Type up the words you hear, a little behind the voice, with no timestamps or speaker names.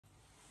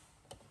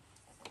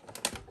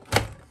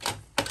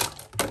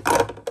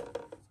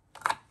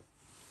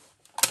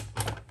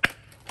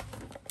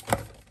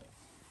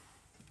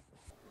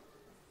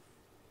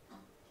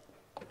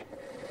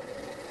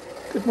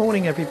Good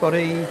morning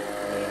everybody.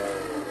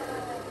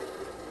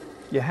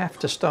 You have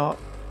to start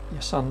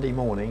your Sunday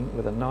morning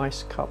with a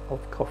nice cup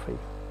of coffee.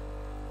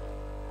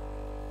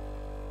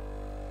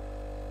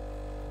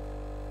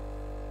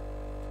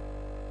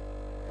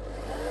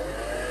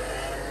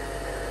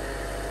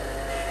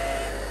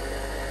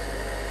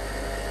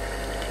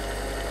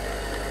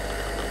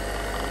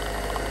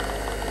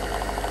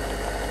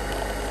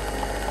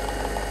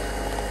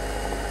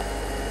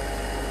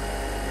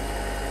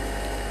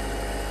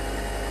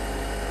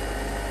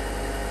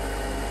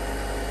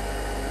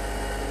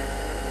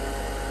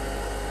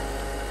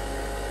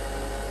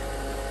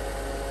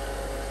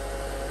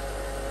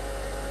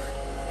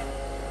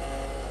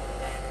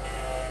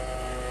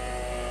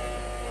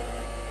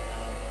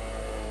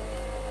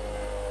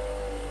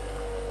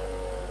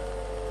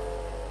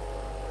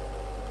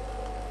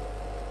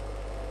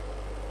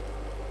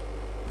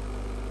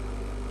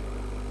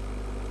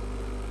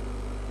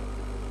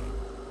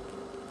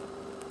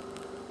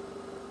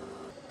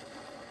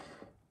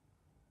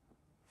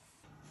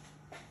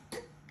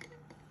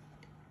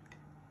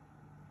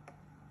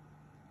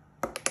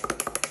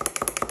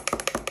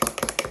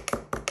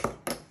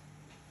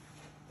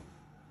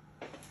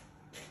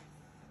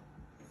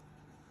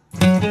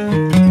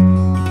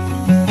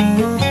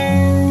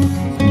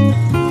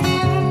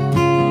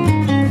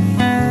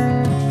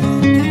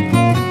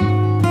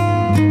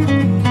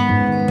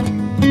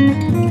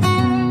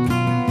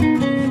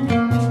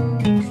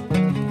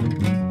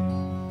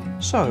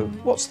 So,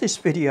 what's this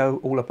video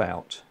all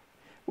about?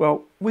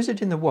 Well, Wizard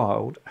in the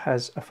Wild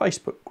has a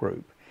Facebook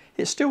group.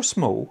 It's still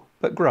small,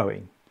 but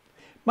growing.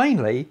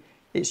 Mainly,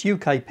 it's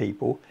UK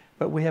people,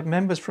 but we have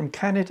members from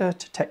Canada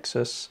to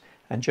Texas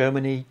and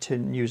Germany to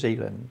New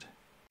Zealand.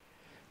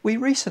 We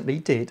recently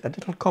did a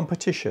little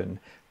competition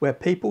where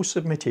people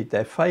submitted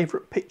their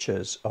favourite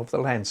pictures of the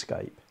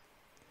landscape.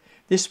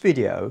 This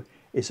video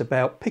is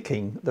about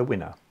picking the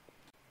winner.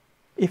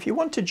 If you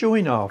want to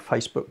join our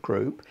Facebook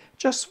group,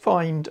 just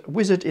find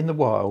Wizard in the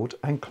Wild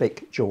and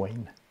click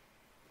join.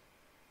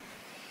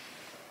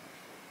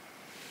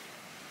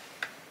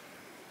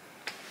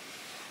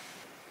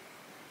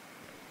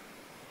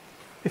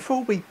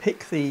 Before we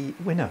pick the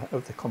winner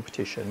of the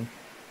competition,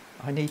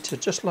 I need to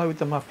just load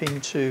them up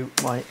into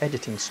my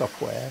editing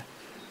software.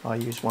 I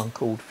use one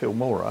called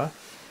Filmora,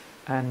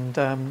 and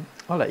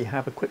I'll let you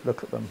have a quick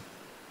look at them.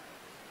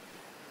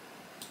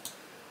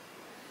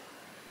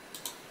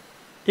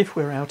 If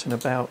we're out and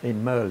about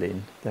in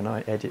Merlin, then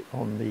I edit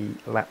on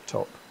the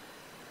laptop.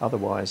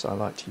 Otherwise, I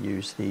like to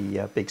use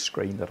the big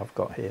screen that I've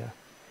got here.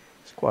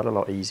 It's quite a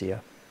lot easier.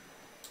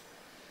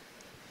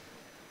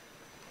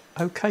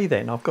 Okay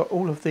then, I've got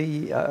all of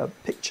the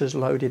pictures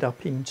loaded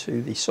up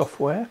into the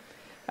software,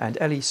 and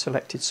Ellie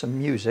selected some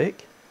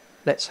music.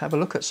 Let's have a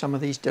look at some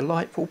of these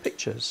delightful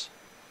pictures.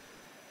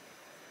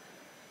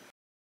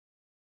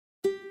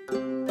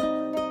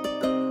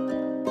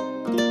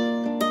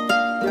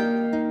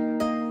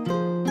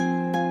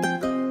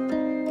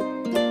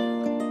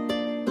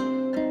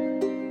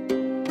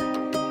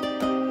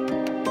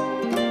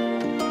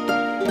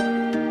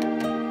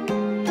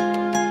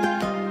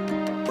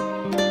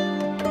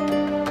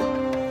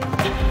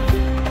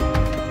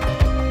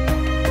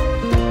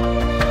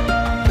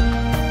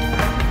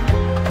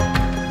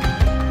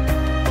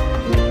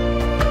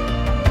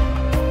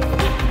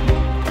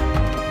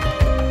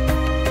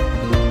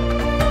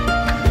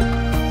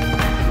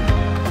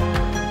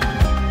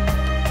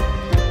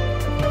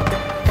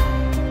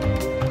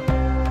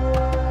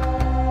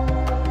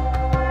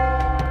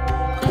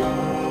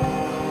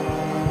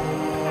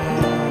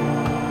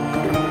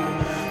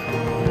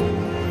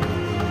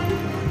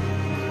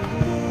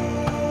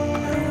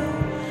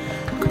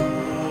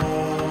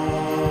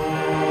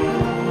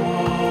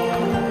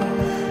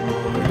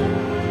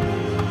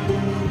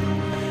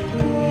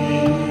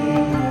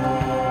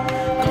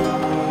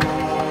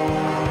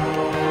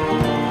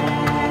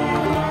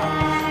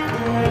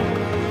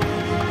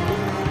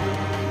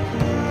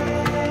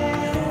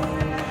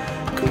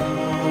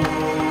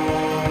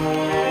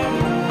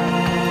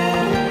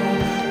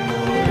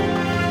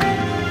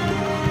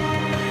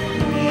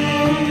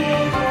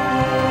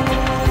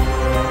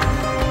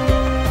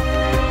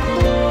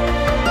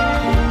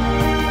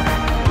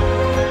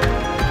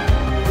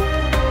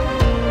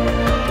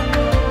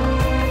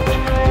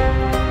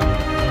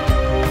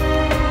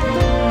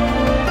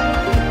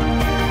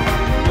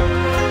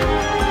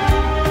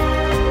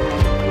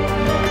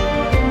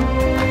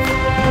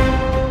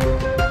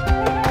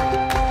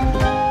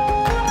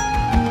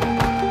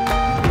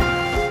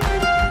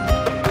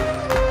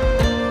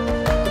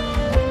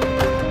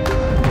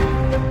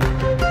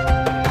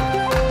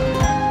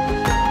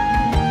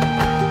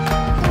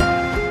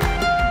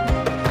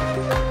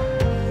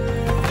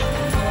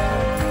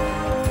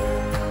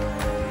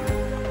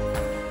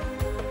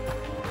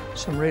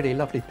 Some really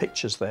lovely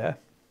pictures there.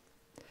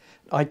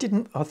 I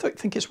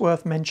think it's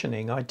worth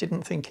mentioning, I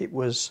didn't think it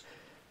was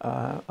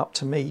up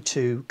to me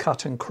to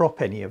cut and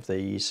crop any of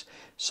these,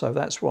 so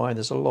that's why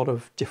there's a lot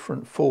of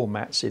different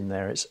formats in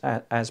there. It's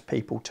as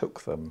people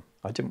took them.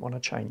 I didn't want to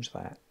change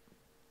that.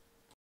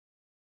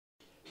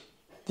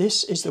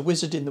 This is the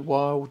Wizard in the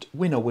Wild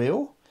winner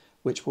wheel,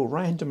 which will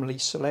randomly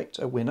select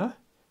a winner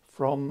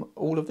from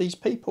all of these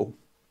people.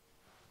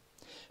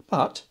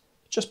 But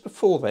just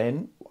before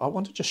then, I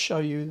want to just show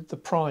you the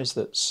prize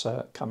that's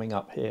coming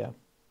up here.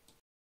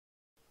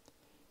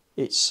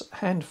 It's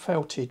hand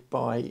felted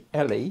by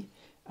Ellie,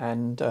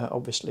 and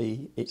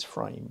obviously it's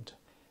framed.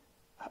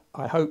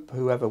 I hope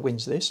whoever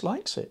wins this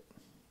likes it.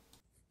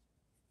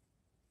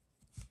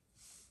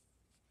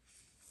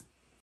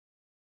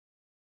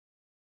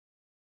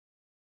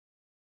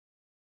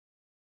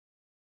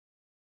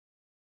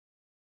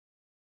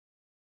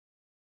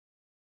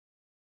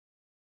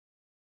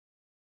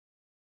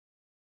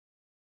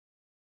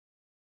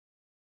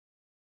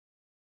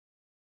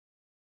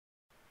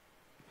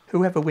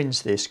 Whoever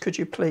wins this, could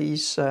you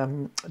please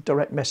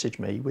direct message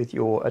me with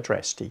your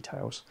address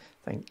details?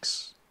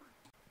 Thanks.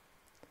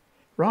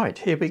 Right,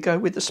 here we go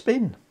with the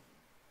spin.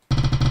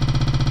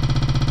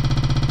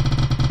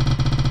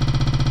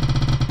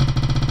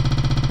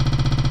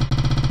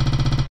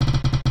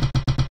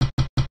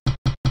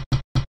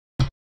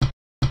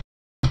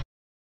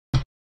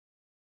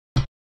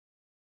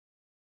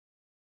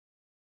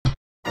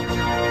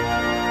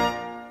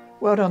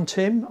 Well done,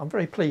 Tim. I'm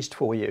very pleased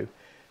for you.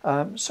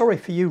 Sorry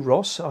for you,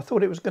 Ross. I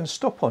thought it was going to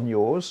stop on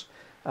yours,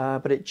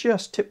 but it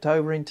just tipped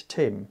over into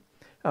Tim.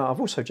 I've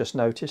also just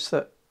noticed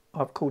that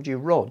I've called you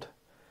Rod,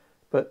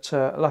 but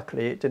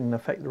luckily it didn't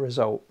affect the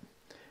result.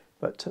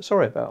 But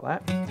sorry about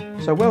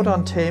that. So well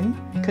done, Tim.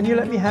 Can you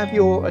let me have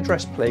your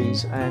address,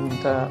 please, and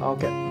I'll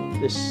get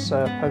this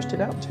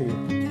posted out to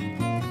you.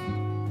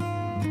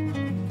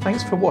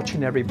 Thanks for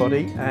watching,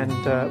 everybody,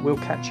 and we'll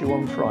catch you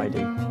on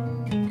Friday.